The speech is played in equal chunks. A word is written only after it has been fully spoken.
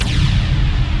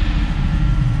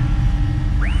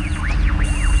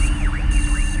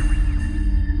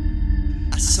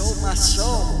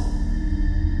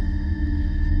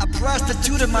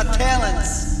my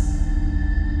talents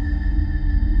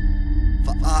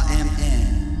for RMN.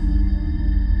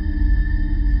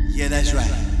 Yeah, that's right.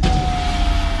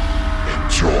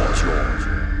 Enjoy.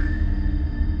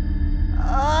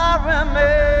 RMN.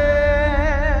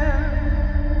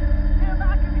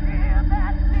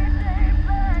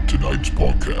 Tonight's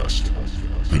podcast,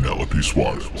 Penelope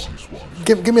Suirez.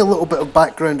 Give me a little bit of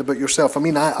background about yourself. I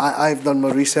mean, I've done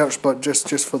my research, but just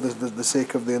for the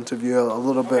sake of the interview, a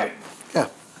little bit. Okay. Yeah.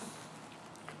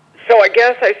 So I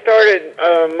guess I started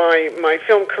my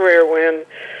film career when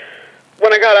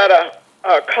I got out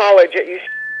of college at UC.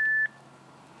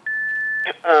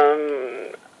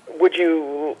 Would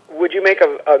you make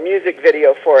a music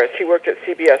video for us? He worked at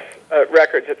CBS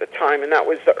Records at the time, and that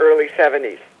was the early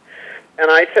 70s. And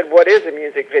I said, what is a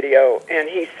music video? And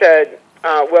he said,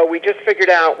 well, we just figured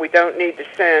out we don't need to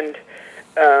send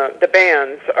the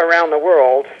bands around the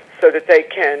world so that they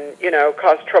can,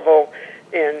 cause trouble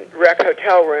in rec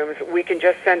hotel rooms. We can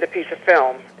just send a piece of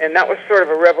film. And that was sort of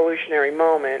a revolutionary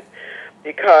moment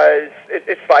because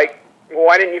it's like, well,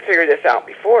 why didn't you figure this out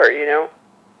before,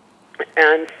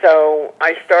 And so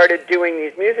I started doing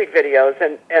these music videos,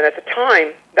 and at the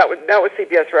time, that was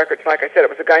CBS Records. Like I said, it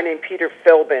was a guy named Peter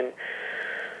Philbin,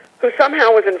 who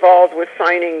somehow was involved with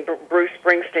signing Bruce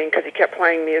Springsteen because he kept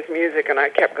playing me his music, and I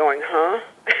kept going, huh?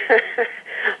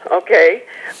 Okay.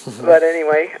 But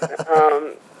anyway,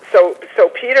 so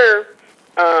Peter,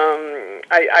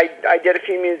 I did a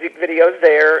few music videos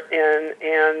there,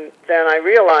 and then I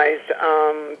realized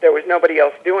there was nobody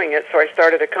else doing it, so I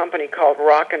started a company called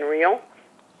Rock and Reel.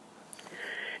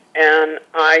 And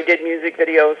I did music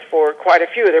videos for quite a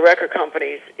few of the record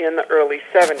companies in the early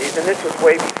 70s, and this was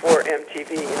way before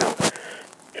MTV,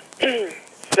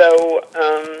 So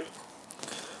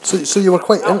you were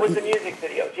quite. That was the music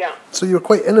videos, yeah. So you were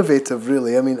quite innovative,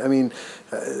 really. I mean,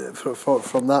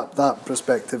 from that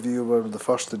perspective, you were the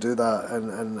first to do that,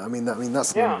 and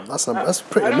that's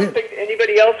pretty I don't amazing. think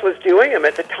anybody else was doing them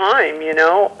at the time,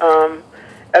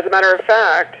 As a matter of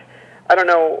fact, I don't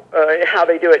know how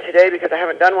they do it today because I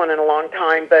haven't done one in a long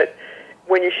time, but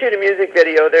when you shoot a music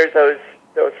video, there's those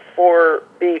 4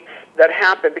 beats that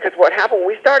happen, because what happened when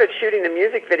we started shooting the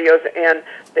music videos, and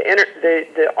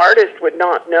the artist would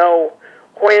not know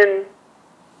when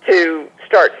to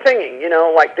start singing,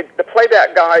 like the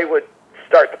playback guy would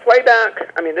start the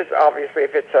playback. I mean, this obviously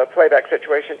if it's a playback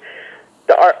situation,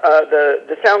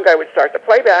 the sound guy would start the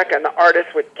playback, and the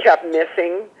artist would kept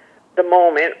missing the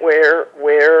moment where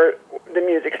the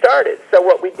music started. So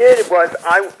what we did was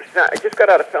I just got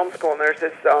out of film school, and there's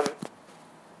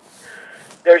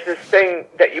this thing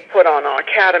that you put on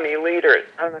Academy Leader.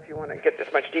 I don't know if you want to get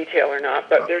this much detail or not,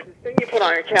 but there's this thing you put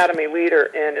on Academy Leader,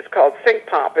 and it's called Sync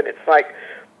Pop, and it's like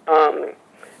a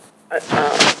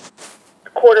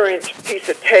 1/4-inch piece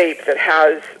of tape that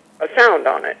has a sound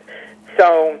on it.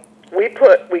 So we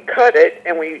cut it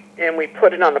and we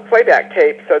put it on the playback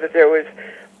tape so that there was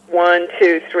 1,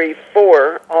 2, 3,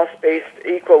 4 all spaced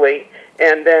equally,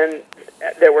 and then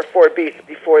there were 4 beats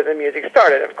before the music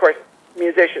started. Of course,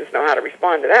 musicians know how to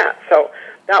respond to that. So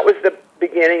that was the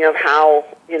beginning of how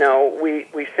we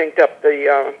synced up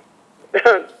the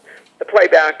the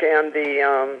playback and the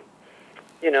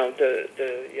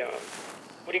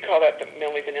what do you call that that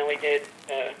Milli Vanilli did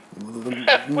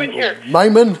when you're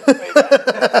Miming.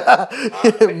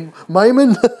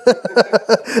 Miming.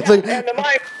 and the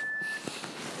mime.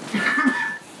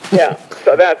 Yeah,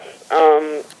 so that's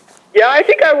I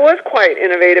think I was quite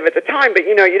innovative at the time, but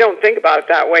you don't think about it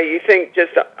that way. You think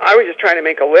I was just trying to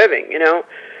make a living,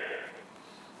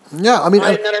 Yeah, I mean.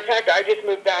 As a matter of fact, I just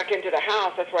moved back into the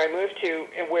house. That's where I moved to,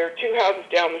 and where 2 houses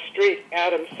down the street,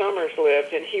 Adam Summers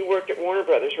lived, and he worked at Warner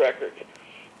Brothers Records,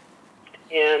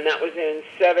 and that was in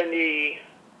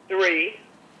 '73.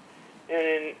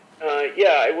 And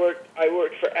I worked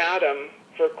for Adam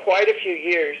for quite a few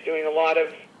years, doing a lot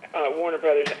of Warner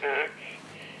Brothers acts,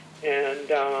 and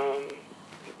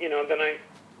then I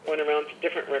went around to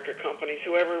different record companies,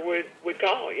 whoever would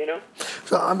call,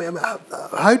 So I mean,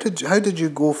 how did you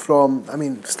go from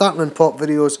starting in pop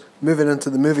videos, moving into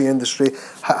the movie industry?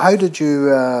 How did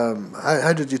you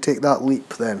take that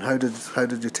leap then? How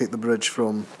did you take the bridge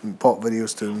from pop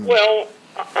videos to? Well,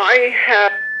 I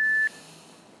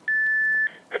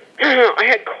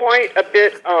had quite a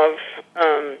bit of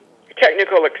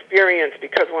technical experience,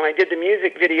 because when I did the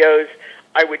music videos,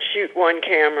 I would shoot one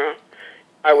camera.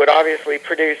 I would obviously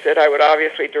produce it. I would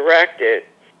obviously direct it.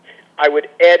 I would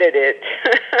edit it.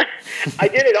 I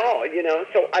did it all,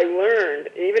 So I learned,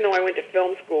 even though I went to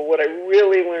film school, what I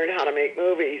really learned how to make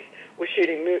movies was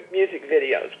shooting music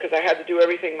videos, because I had to do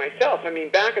everything myself. I mean,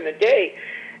 back in the day,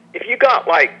 if you got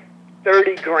like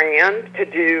 $30,000 to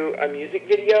do a music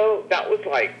video, that was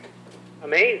like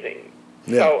amazing.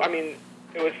 Yeah. So, I mean,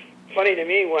 it was funny to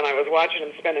me when I was watching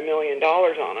him spend $1 million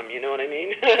on them, you know what I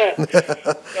mean?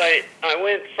 But I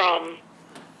went from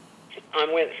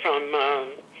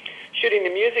shooting the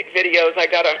music videos. I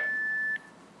got a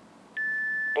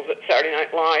at Saturday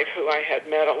Night Live who I had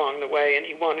met along the way, and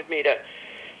he wanted me to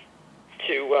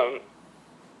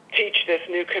teach this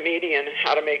new comedian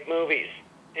how to make movies,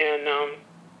 and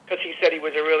because he said he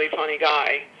was a really funny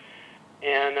guy,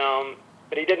 and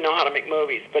but he didn't know how to make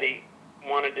movies, but he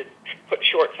wanted to put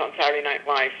shorts on Saturday Night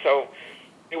Live. So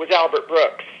it was Albert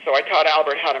Brooks. So I taught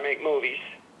Albert how to make movies,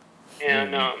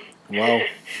 and Wow.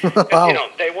 wow. You know,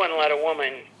 they wouldn't let a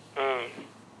woman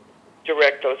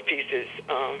direct those pieces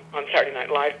on Saturday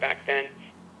Night Live back then.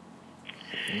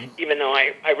 Even though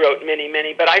I wrote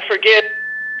many, but I forget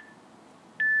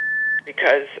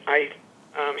because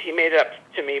he made it up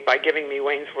to me by giving me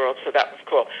Wayne's World, so that was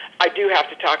cool. I do have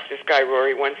to talk to this guy,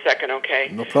 Rory, 1 second, okay?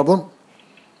 No problem.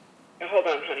 Hold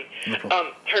on, honey. No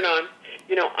problem. Turn on.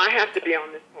 You know, I have to be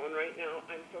on this phone right now.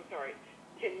 I'm so sorry.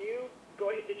 Can you go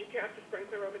ahead? Did you cap the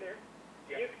sprinkler over there?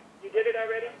 Yeah. You did it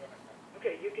already?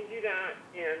 Okay, you can do that,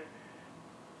 and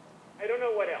I don't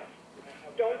know what else.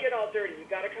 Don't get all dirty. You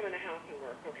got to come in the house and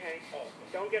work, okay?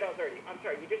 Don't get all dirty. I'm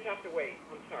sorry. You just have to wait.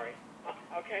 I'm sorry.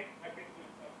 Okay?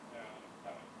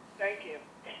 Thank you.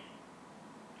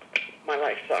 My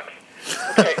life sucks.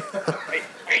 Okay.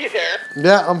 Are you there?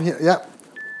 Yeah, I'm here. Yeah.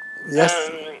 Yes.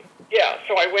 Yeah.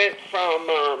 So I went from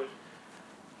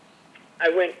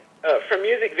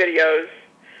music videos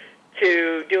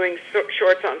to doing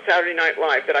shorts on Saturday Night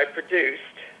Live that I produced,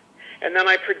 and then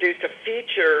I produced a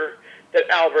feature that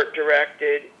Albert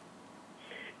directed.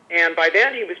 And by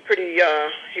then he was pretty,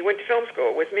 he went to film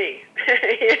school with me.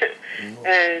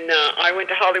 And I went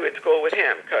to Hollywood school with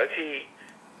him because he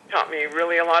taught me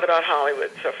really a lot about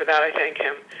Hollywood. So for that I thank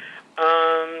him.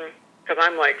 Because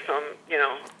I'm like some, you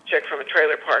know, chick from a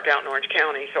trailer park out in Orange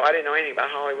County, so I didn't know anything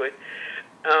about Hollywood.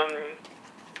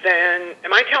 Then,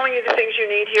 am I telling you the things you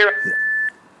need here?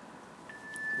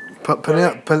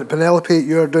 Penelope,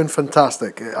 you're doing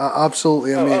fantastic.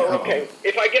 Absolutely amazing. Okay.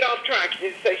 If I get off track,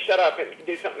 you just say shut up and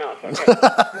do something else,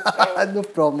 okay? No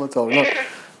problem at all. No,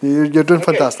 you're doing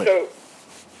fantastic. So,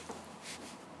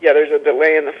 yeah, there's a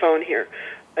delay in the phone here.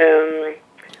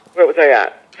 Where was I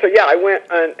at? So, yeah, I went,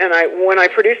 and when I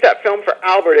produced that film for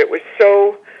Albert, it was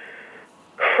so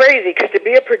crazy, because to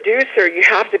be a producer, you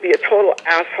have to be a total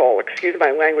asshole. Excuse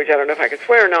my language, I don't know if I can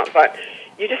swear or not, but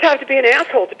you just have to be an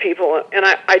asshole to people, and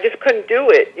I just couldn't do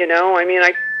it, you know? I mean,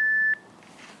 I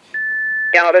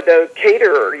out of the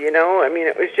caterer, you know? I mean,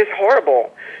 it was just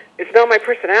horrible. It's not my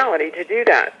personality to do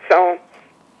that. So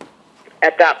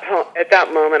at that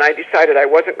moment, I decided I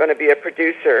wasn't going to be a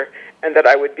producer and that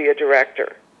I would be a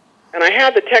director. And I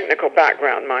had the technical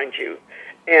background, mind you,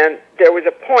 and there was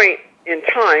a point in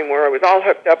time where I was all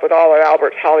hooked up with all of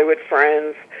Albert's Hollywood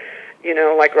friends, you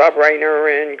know, like Rob Reiner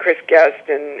and Chris Guest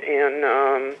and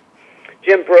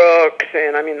Jim Brooks,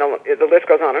 and I mean, the list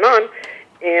goes on.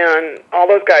 And all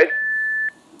those guys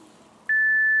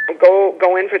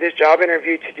go in for this job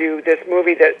interview to do this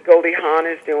movie that Goldie Hawn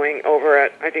is doing over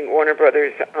at, I think, Warner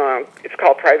Brothers. It's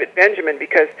called Private Benjamin,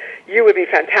 because you would be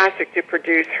fantastic to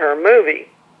produce her movie.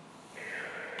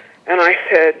 And I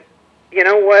said, you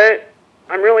know what?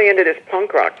 I'm really into this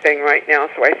punk rock thing right now,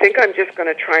 so I think I'm just going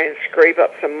to try and scrape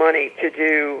up some money to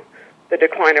do The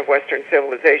Decline of Western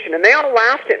Civilization. And they all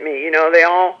laughed at me, you know, they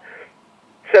all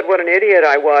said what an idiot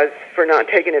I was for not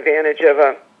taking advantage of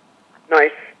a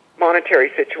nice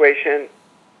monetary situation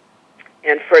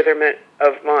and furtherment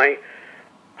of my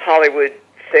Hollywood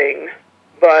thing.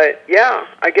 But yeah,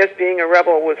 I guess being a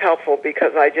rebel was helpful,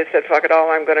 because I just said, fuck it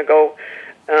all, I'm going to go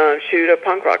shoot a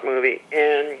punk rock movie.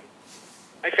 And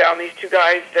I found these two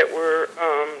guys that were,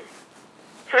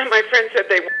 my friend said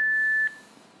they,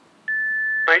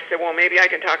 I said, well, maybe I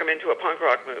can talk them into a punk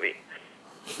rock movie.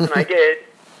 And I did.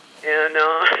 And,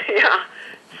 yeah,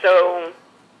 so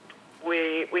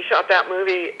we shot that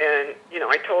movie, and, you know,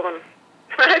 I told them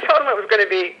it was going to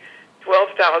be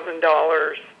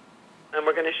 $12,000, and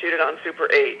we're going to shoot it on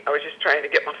Super 8. I was just trying to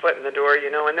get my foot in the door,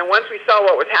 you know. And then once we saw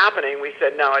what was happening, we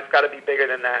said, no, it's got to be bigger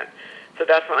than that. So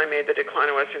that's when I made The Decline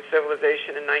of Western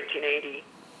Civilization in 1980.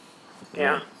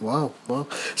 Yeah. Wow.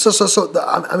 So,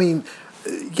 I mean,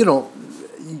 you know,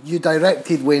 you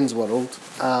directed Wayne's World,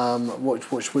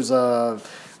 which was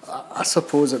I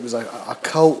suppose it was a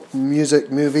cult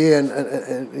music movie, and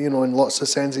you know, in lots of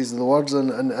senses of the words,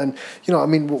 and you know, I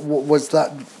mean, was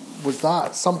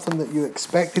that something that you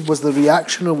expected? Was the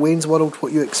reaction of Wayne's World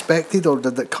what you expected, or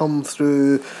did it come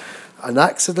through an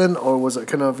accident, or was it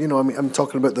kind of, you know, I mean, I'm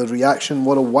talking about the reaction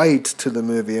worldwide to the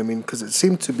movie. I mean, because it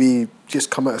seemed to be just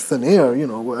come out of thin air, you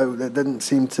know. It didn't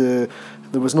seem to,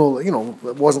 there was no, you know,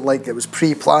 it wasn't like it was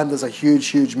pre-planned as a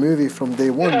huge movie from day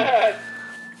one.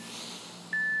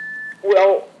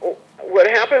 Well, what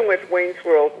happened with Wayne's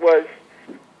World was,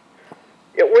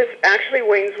 it was actually,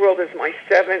 Wayne's World is my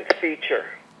 7th feature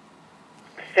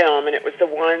film, and it was the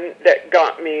one that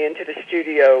got me into the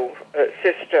studio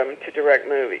system to direct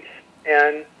movies.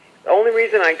 And the only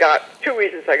reason two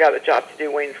reasons I got the job to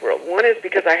do Wayne's World. One is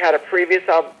because I had a previous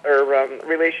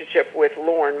relationship with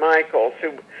Lorne Michaels,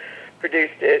 who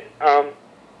produced it.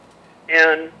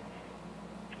 And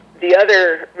the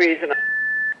other reason,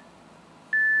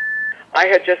 I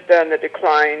had just done The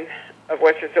Decline of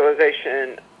Western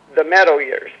Civilization, the metal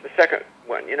years, the second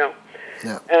one, you know.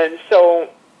 Yeah. And so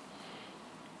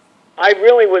I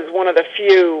really was one of the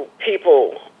few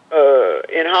people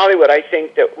in Hollywood, I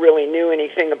think, that really knew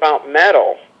anything about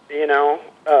metal, you know,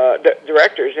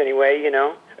 directors anyway, you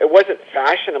know. It wasn't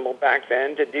fashionable back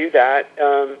then to do that.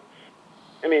 I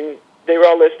mean, they were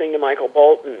all listening to Michael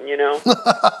Bolton, you know.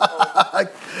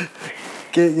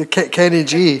 Kenny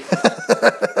G.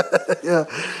 Yeah.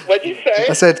 What'd you say?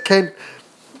 I said Kenny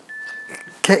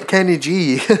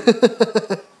G.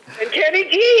 And Kenny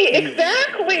G,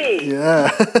 exactly. Yeah.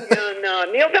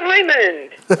 And Neil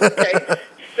Diamond, okay,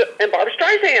 and Barbra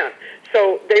Streisand.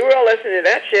 So they were all listening to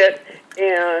that shit,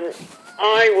 and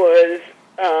I was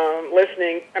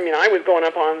listening. I mean, I was going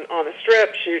up on the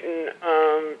strip shooting,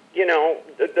 you know,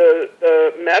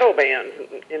 the metal bands,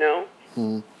 you know.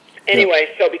 Mm. Anyway,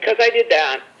 so because I did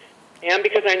that, and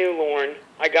because I knew Lorne,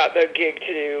 I got the gig to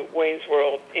do Wayne's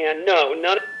World, and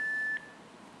none of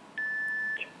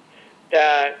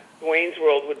that Wayne's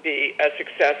World would be as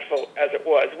successful as it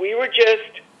was. We were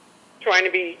just trying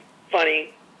to be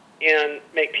funny and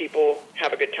make people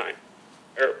have a good time,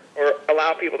 or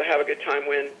allow people to have a good time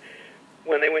when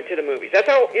they went to the movies. That's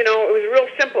how, you know, it was real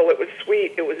simple. It was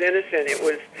sweet. It was innocent. It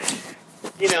was,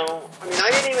 you know, I mean,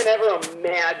 I didn't even ever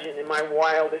imagine in my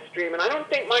wildest dream, and I don't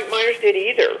think Mike Myers did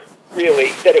either,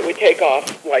 really, that it would take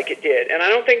off like it did. And I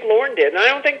don't think Lorne did, and I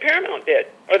don't think Paramount did,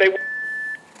 or they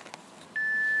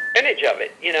advantage of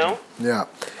it, you know. Yeah.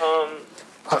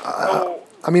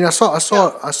 I mean, I saw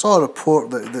a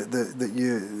report that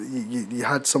you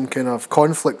had some kind of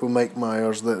conflict with Mike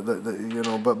Myers that you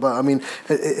know, but I mean,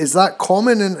 is that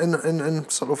common in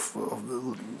sort of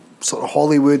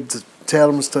Hollywood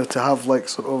terms to have like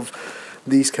sort of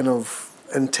these kind of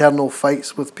internal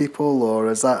fights with people, or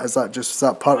is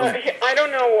that part of? I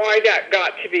don't know why that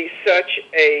got to be such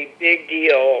a big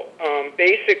deal.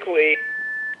 Basically.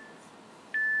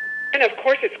 And of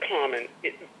course it's common.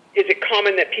 Is it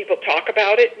common that people talk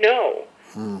about it? No.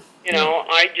 You know,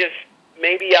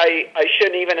 maybe I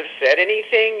shouldn't even have said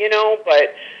anything, you know,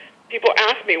 but people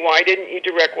ask me, why didn't you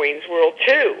direct Wayne's World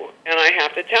 2? And I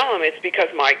have to tell them it's because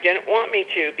Mike didn't want me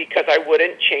to, because I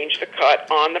wouldn't change the cut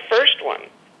on the first one.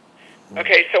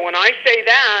 Okay, so when I say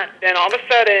that, then all of a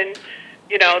sudden,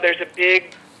 you know, there's a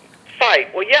big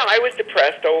fight. Well, yeah, I was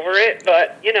depressed over it,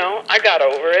 but, you know, I got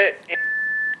over it.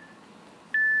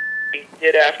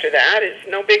 Did after that is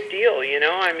no big deal, you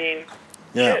know. I mean,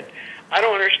 shit. I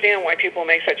don't understand why people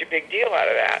make such a big deal out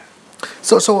of that.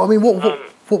 So I mean,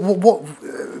 what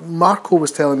Marco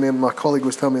was telling me, and my colleague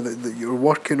was telling me that you're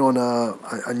working on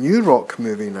a new rock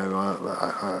movie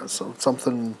now,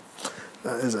 something.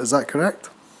 Is that correct?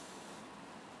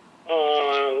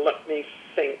 Let me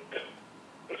think.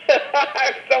 I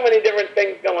have so many different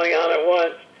things going on at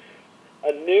once.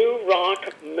 A new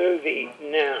rock movie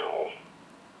now.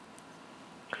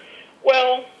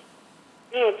 Well,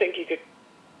 I don't think you could.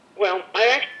 Well, I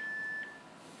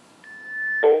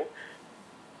actually.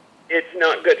 It's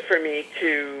not good for me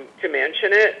to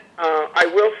mention it. I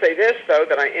will say this, though,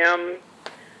 that I am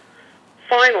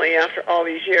finally, after all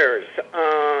these years,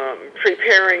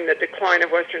 preparing the Decline of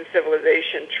Western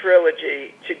Civilization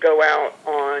trilogy to go out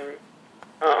on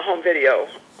home video,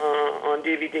 on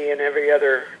DVD, and every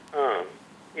other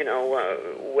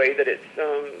way that it's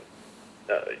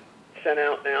sent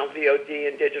out now, VOD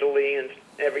and digitally and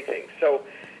everything. So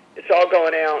it's all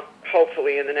going out,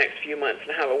 hopefully, in the next few months,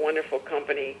 and have a wonderful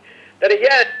company that,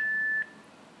 again,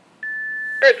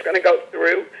 it's going to go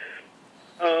through.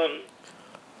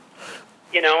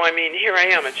 You know, I mean, here I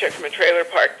am, a chick from a trailer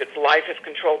park that's life is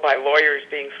controlled by lawyers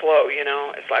being slow, you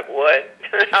know. It's like, what?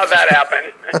 How'd that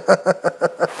happen?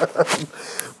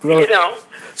 You know?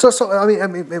 So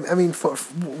I mean, for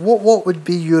what would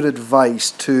be your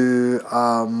advice to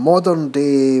a modern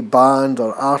day band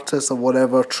or artist or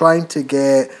whatever trying to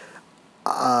get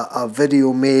a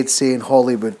video made, say, in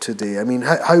Hollywood today? I mean,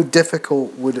 how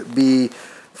difficult would it be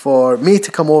for me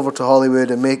to come over to Hollywood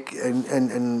and make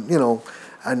and you know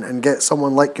and get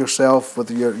someone like yourself with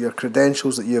your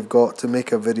credentials that you've got to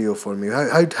make a video for me?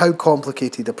 How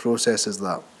complicated a process is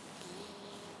that?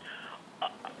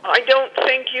 I don't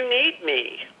think you need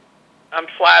me. I'm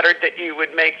flattered that you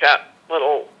would make that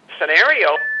little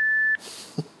scenario.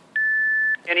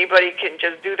 Anybody can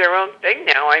just do their own thing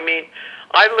now. I mean,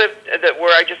 I live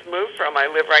where I just moved from. I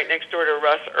live right next door to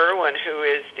Russ Irwin, who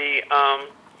is the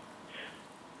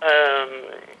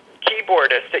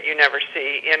keyboardist that you never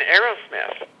see in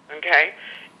Aerosmith. Okay,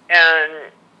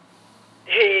 and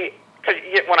because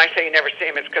when I say you never see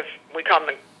him, it's because we call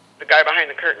him the guy behind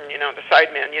the curtain. You know, the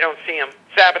sideman. You don't see him.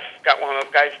 Sabbath's got one of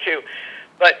those guys too,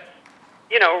 but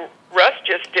you know, Russ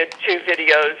just did 2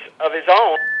 videos of his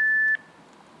own.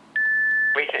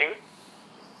 Everything.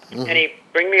 Mm-hmm. And he'd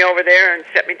bring me over there and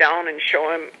set me down and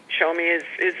show me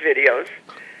his videos.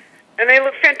 And they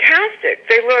look fantastic.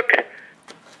 They look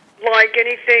like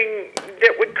anything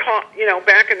that would cost, you know,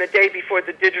 back in the day before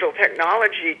the digital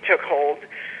technology took hold.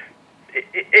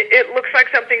 It looks like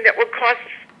something that would cost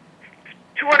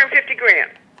 $250,000.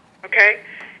 Okay?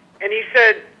 And he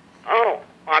said, oh,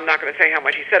 I'm not going to say how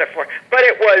much he said it for, but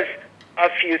it was a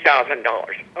few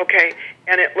 $1,000s, okay?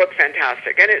 And it looked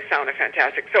fantastic, and it sounded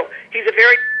fantastic. So he's a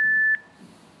very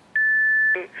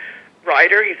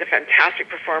writer. He's a fantastic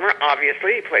performer,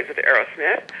 obviously. He plays with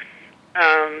Aerosmith.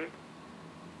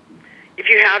 If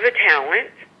you have the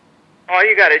talent, all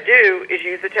you got to do is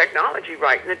use the technology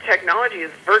right, and the technology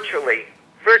is virtually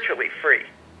free.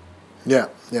 Yeah,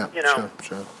 you know?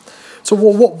 Sure. So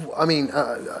what I mean,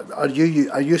 are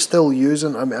you still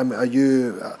using? I mean, are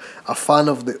you a fan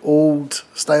of the old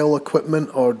style equipment,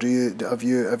 or have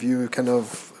you kind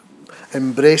of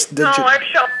embraced digital? No, I've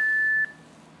shot.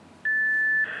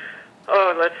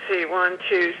 Oh, let's see, 1,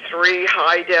 2, 3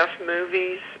 high def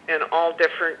movies in all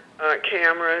different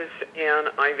cameras,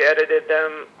 and I've edited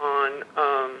them on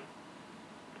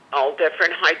all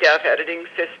different high def editing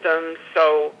systems.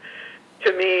 So,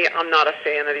 to me, I'm not a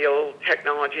fan of the old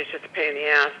technology. It's just a pain in the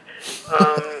ass.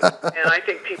 And I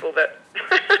think people that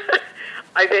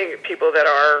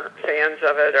are fans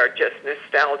of it are just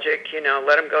nostalgic. You know,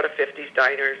 let them go to 50s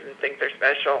diners and think they're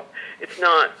special. It's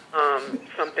not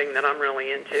something that I'm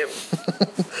really into.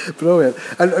 Brilliant.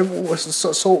 And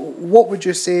so what would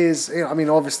you say is, you know, I mean,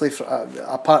 obviously,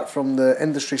 apart from the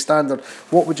industry standard,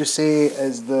 what would you say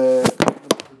is the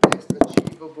best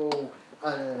achievable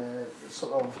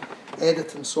sort of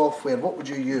editing software? What would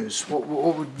you use? What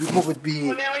would be?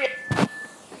 Well, now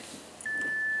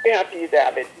you have to use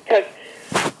Avid, because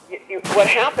what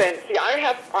happened? See, I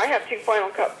have 2 Final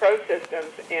Cut Pro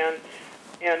systems, and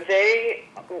they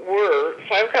were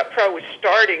Final Cut Pro was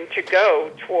starting to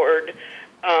go toward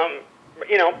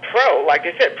you know, pro, like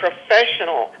I said,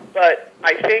 professional. But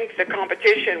I think the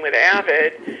competition with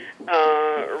Avid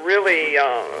really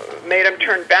made them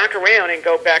turn back around and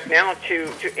go back now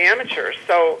to amateur.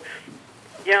 So,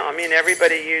 yeah, I mean,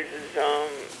 everybody uses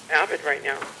Avid right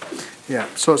now. Yeah.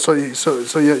 So you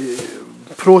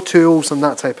Pro Tools and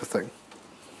that type of thing.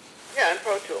 Yeah, and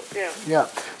Pro Tools. Yeah. Yeah.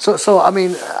 So I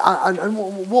mean, and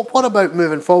what about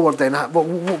moving forward then?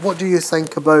 What do you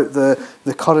think about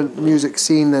the current music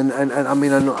scene? And I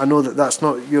mean, I know that that's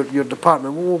not your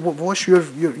department. What's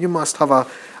you must have a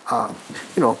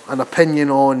you know, an opinion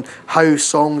on how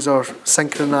songs are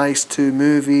synchronized to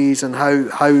movies and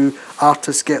how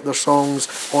artists get their songs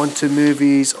onto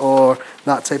movies or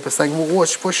that type of thing.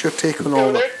 What's your take on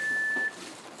all that?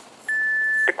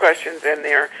 The questions in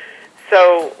there.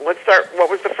 So let's start. What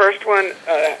was the first one?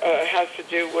 Has to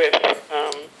do with.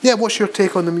 Yeah, what's your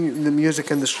take on the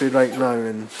music industry right now?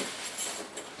 And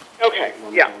okay,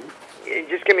 yeah,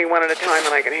 just give me one at a time,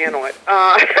 and I can handle it.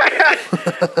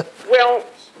 Well,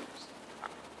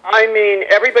 I mean,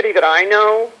 everybody that I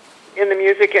know in the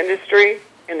music industry,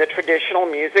 in the traditional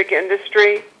music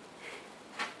industry,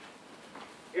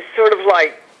 is sort of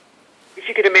like, if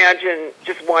you could imagine,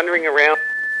 just wandering around.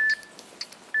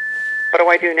 What do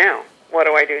I do now? What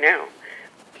do I do now?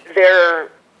 They're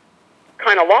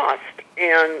kind of lost,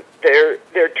 and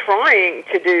they're trying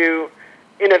to do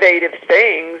innovative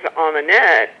things on the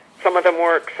net. Some of them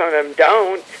work, some of them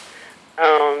don't.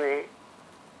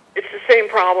 It's the same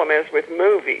problem as with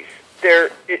movies.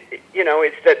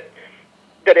 It's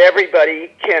that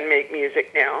everybody can make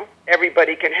music now.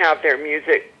 Everybody can have their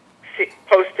music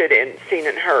posted and seen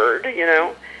and heard, you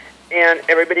know, and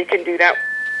everybody can do that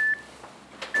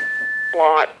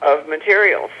lot of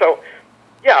material. So,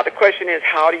 yeah, the question is,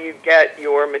 how do you get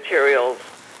your materials,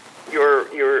 your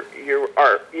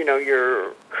art, you know,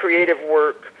 your creative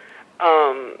work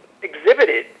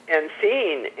exhibited and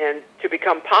seen and to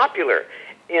become popular.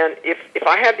 And if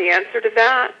I had the answer to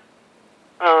that,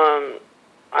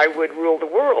 I would rule the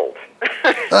world.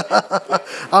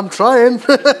 I'm trying.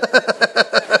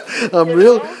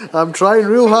 I'm trying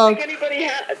real hard.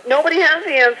 Nobody has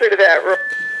the answer to that.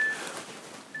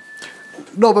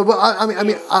 No, but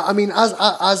I mean,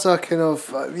 as a kind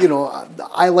of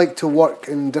I like to work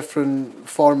in different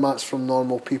formats from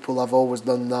normal people. I've always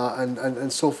done that,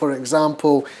 and so for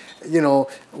example,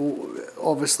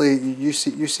 obviously you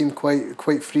seem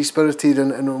quite free spirited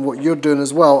in what you're doing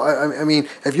as well. I mean,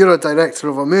 if you're a director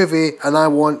of a movie and I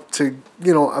want to,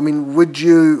 would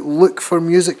you look for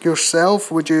music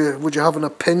yourself? Would you have an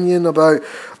opinion about?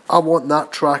 I want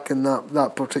that track and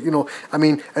that particular. I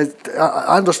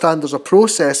understand there's a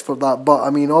process for that, but I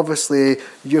mean, obviously,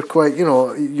 you're quite.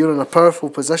 You're in a powerful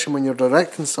position when you're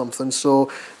directing something. So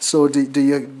do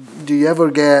you ever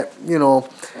get?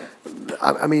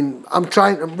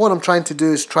 What I'm trying to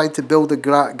do is try to build a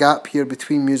gap here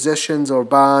between musicians or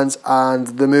bands and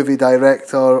the movie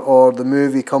director or the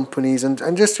movie companies,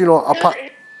 and just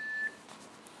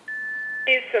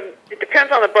It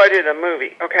depends on the budget of the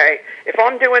movie, okay? If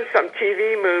I'm doing some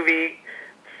TV movie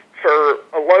for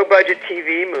a low-budget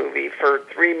TV movie for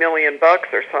 $3 million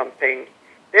or something,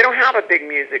 they don't have a big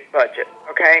music budget,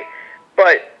 okay?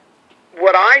 But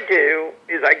what I do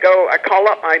is I call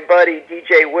up my buddy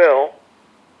DJ Will.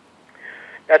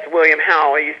 That's William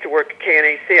Howell. I used to work at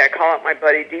KNAC. I call up my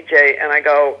buddy DJ and I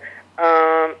go,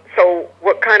 so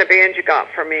what kind of band you got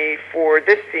for me for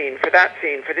this scene, for that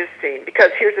scene, for this scene?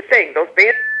 Because here's the thing, those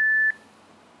bands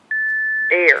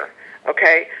air,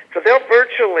 okay? So they'll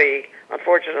virtually,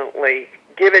 unfortunately,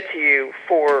 give it to you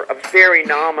for a very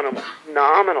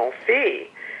nominal fee.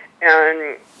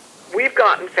 And we've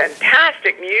gotten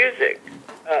fantastic music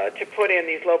to put in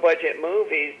these low-budget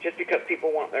movies just because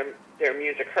people want their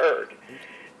music heard.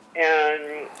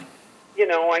 And,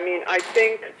 I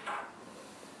think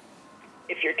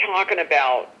if you're talking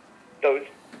about those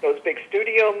big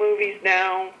studio movies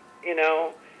now,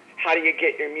 how do you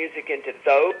get your music into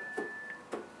those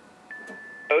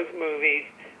movies?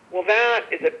 Well, that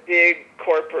is a big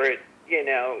corporate,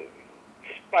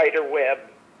 spider web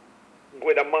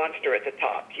with a monster at the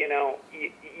top.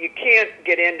 You can't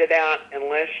get into that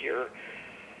unless you're,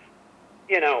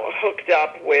 hooked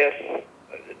up with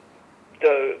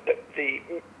the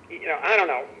I don't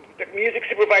know. The music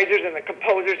supervisors and the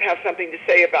composers have something to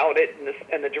say about it,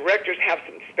 and the directors have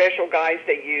some special guys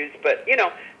they use. But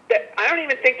I don't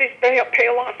even think they pay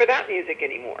a lot for that music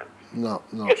anymore. No,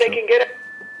 because they can get it.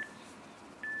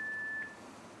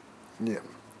 Yeah.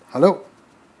 Hello.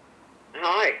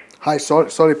 Hi,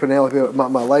 sorry, Penelope.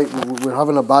 My light. We're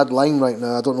having a bad line right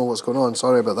now. I don't know what's going on.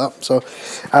 Sorry about that. So.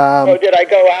 Did I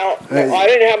go out? No, I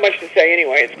didn't have much to say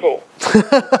anyway. It's cool.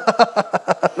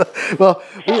 Well,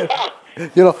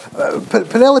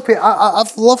 Penelope,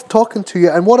 I've loved talking to you,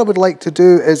 and what I would like to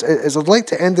do is I'd like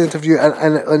to end the interview,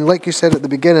 and like you said at the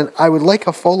beginning, I would like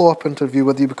a follow-up interview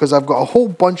with you because I've got a whole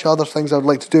bunch of other things I'd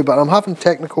like to do, but I'm having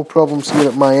technical problems here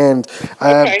at my end.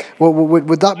 Okay.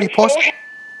 Would that be possible?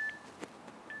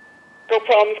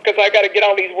 Problems because I got to get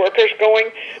all these workers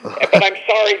going, but I'm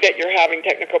sorry that you're having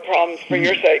technical problems for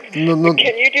your sake. No.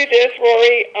 Can you do this,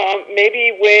 Rory?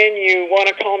 Maybe when you want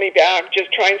to call me back, just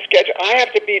try and schedule. I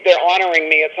have to be there honoring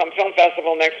me at some film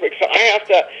festival next week, so I have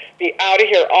to be out of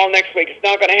here all next week. It's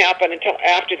not going to happen until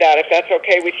after that, if that's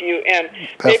okay with you. And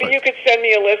Perfect. Maybe you could send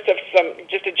me a list of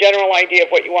just a general idea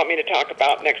of what you want me to talk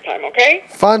about next time, okay?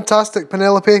 Fantastic,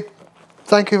 Penelope.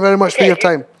 Thank you very much for your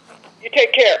time. You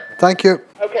take care. Thank you.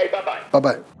 Okay, bye-bye.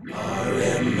 Bye-bye.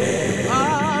 RMN.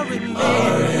 All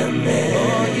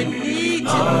you need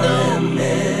to know.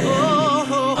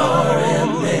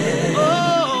 RMN.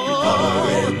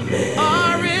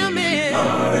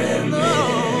 RMN.